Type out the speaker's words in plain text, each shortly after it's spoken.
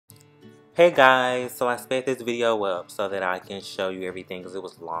Hey guys, so I sped this video up so that I can show you everything because it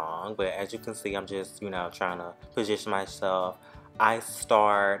was long, but as you can see I'm just, trying to position myself. I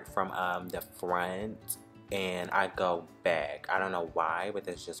start from the front and I go back. I don't know why, but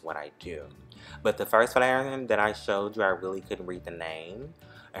that's just what I do. But the first flattering that I showed you, I really couldn't read the name,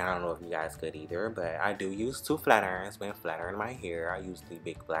 and I don't know if you guys could either, but I do use two flat irons when flattering my hair. I use the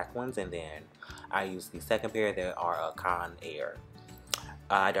big black ones, and then I use the second pair that are a Con Air.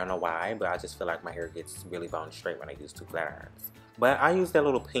 I don't know why, but I just feel like my hair gets really bone straight when I use two flat irons. But I use that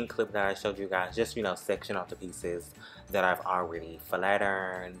little pink clip that I showed you guys, just, section off the pieces that I've already flat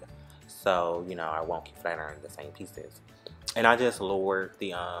ironed. So, I won't keep flat ironing the same pieces. And I just lowered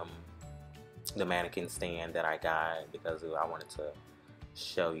the mannequin stand that I got because I wanted to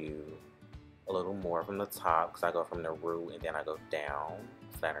show you a little more from the top, because I go from the root and then I go down,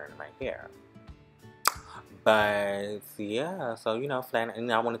 flat ironing my hair. But yeah, so flat,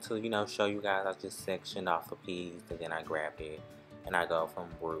 and I wanted to show you guys. I just sectioned off the piece and then I grabbed it and I go from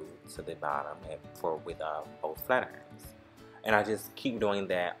root to the bottom with both flat irons, and I just keep doing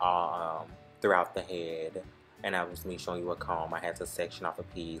that all throughout the head. And that was me showing you a comb. I had to section off a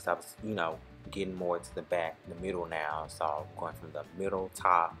piece. I was getting more to the back, the middle now, so I'm going from the middle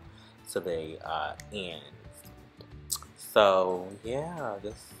top to the ends. So yeah,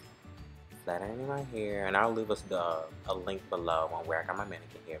 just flat ironing my hair, and I'll leave us a link below on where I got my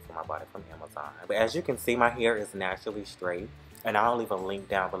mannequin hair for my body from Amazon. But as you can see, my hair is naturally straight, and I'll leave a link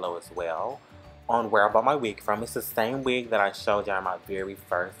down below as well on where I bought my wig from. It's the same wig that I showed you in my very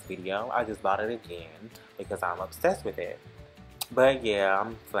first video. I just bought it again because I'm obsessed with it. But yeah,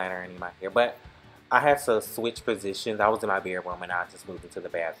 I'm flat ironing my hair, but I had to switch positions. I was in my bedroom and I just moved into the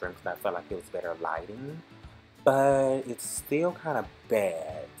bathroom because I felt like it was better lighting. But it's still kind of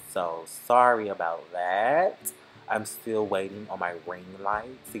bad, so sorry about that. I'm still waiting on my ring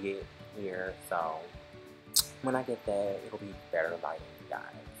light to get here, so when I get that, it'll be better lighting, you guys.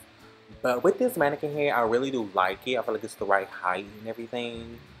 But with this mannequin hair, I really do like it. I feel like it's the right height and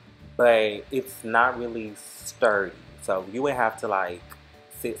everything, but it's not really sturdy. So you would have to like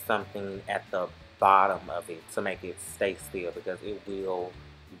sit something at the bottom of it to make it stay still, because it will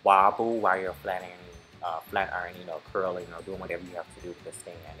wobble while you're flat ironing or curling or doing whatever you have to do with the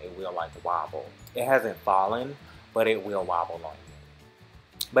stand. It will like wobble. It hasn't fallen, but it will wobble on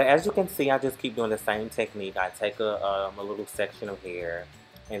you. But as you can see, I just keep doing the same technique. I take a little section of hair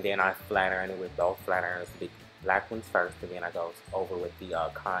and then I flat iron it with both flat irons, the black ones first, and then I go over with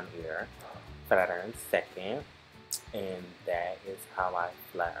the Con Air flat iron second. And that is how I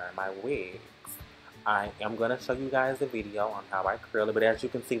flat iron my wigs. I am going to show you guys a video on how I curl it, but as you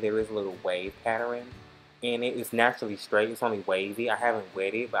can see, there is a little wave pattern in it. It's naturally straight. It's only wavy. I haven't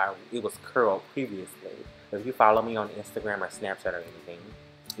wet it, but it was curled previously. If you follow me on Instagram or Snapchat or anything,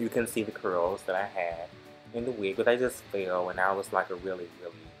 you can see the curls that I had in the wig, but they just fell, and now it's like a really,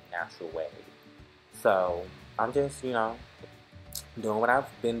 really natural wave. So I'm just, doing what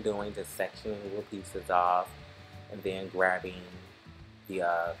I've been doing, just sectioning little pieces off, and then grabbing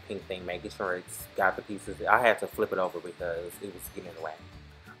the pink thing, making sure it's got the pieces. I had to flip it over because it was getting in the way.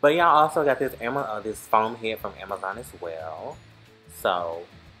 But yeah, I also got this foam head from Amazon as well. So,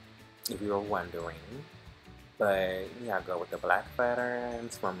 if you're wondering. But yeah, I go with the black flat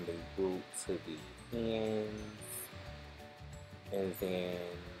irons from the root to the ends. And then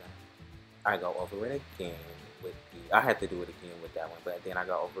I go over it again with the, I had to do it again with that one, but then I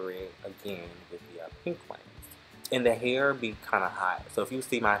go over it again with the pink ones. And the hair be kind of hot. So if you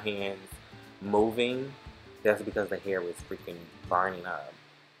see my hands moving, that's because the hair was freaking burning up.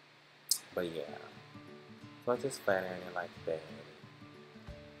 But yeah, so I just flat iron it like that.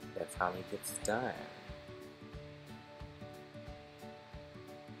 That's how it gets done.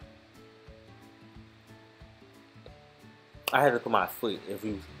 I had to put my foot, if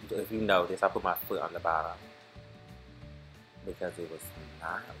you notice, I put my foot on the bottom because it was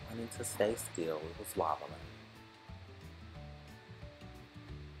not wanting to stay still. It was wobbling.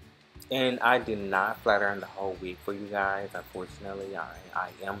 And I did not flat iron the whole wig for you guys, unfortunately. I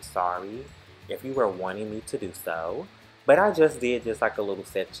am sorry if you were wanting me to do so. But I just did just like a little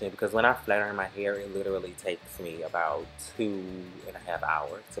section, because when I flat iron my hair, it literally takes me about 2.5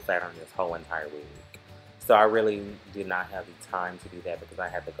 hours to flat iron this whole entire wig. So I really did not have the time to do that because I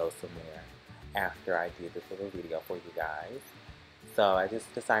had to go somewhere after I did this little video for you guys. So I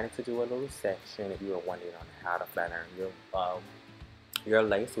just decided to do a little section if you were wondering on how to flat iron your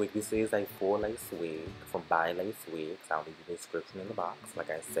lace wig. This is a full lace wig from Lace Wig. So I'll leave the description in the box, like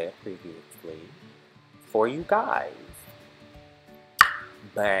I said previously, for you guys.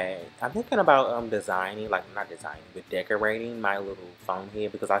 But I'm thinking about designing, like not designing, but decorating my little foam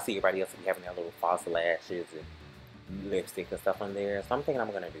head because I see everybody else be having their little false lashes and lipstick and stuff on there. So I'm thinking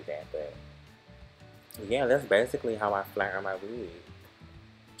I'm gonna do that. But yeah, that's basically how I flatter my wig.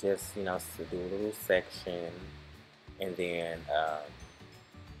 Just do a little section and then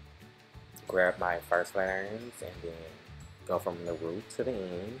grab my first flat irons and then go from the root to the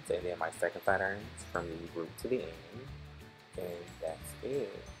ends, and then my second flat irons from the root to the end, and that's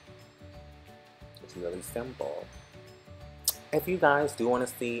it. It's really simple. If you guys do want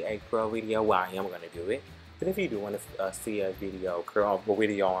to see a curl video, well, I am going to do it. But if you do want to see a video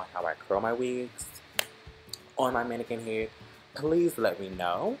on how I curl my wigs on my mannequin head, please let me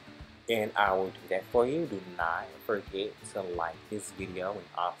know, and I will do that for you. Do not forget to like this video and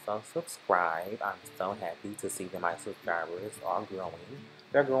also subscribe. I'm so happy to see that my subscribers are growing.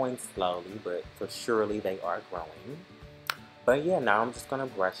 They're growing slowly, but for surely they are growing. But yeah, now I'm just gonna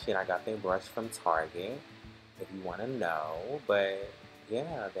brush it. I got that brush from Target, if you want to know. But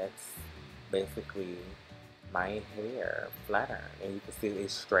yeah, that's basically my hair flat iron, and you can see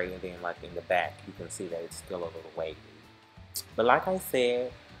it's straight, and then like in the back you can see that it's still a little wavy. But like I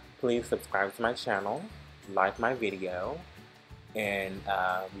said, please subscribe to my channel, like my video, and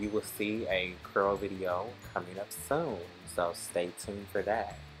you will see a curl video coming up soon, so stay tuned for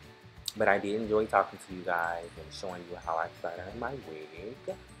that. But I did enjoy talking to you guys and showing you how I flat iron my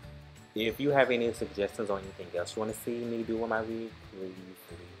wig. If you have any suggestions or anything else you want to see me do with my wig, please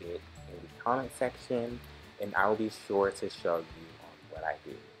leave it in the comment section, and I will be sure to show you on what I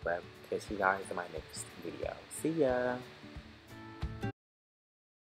do. But catch you guys in my next video. See ya!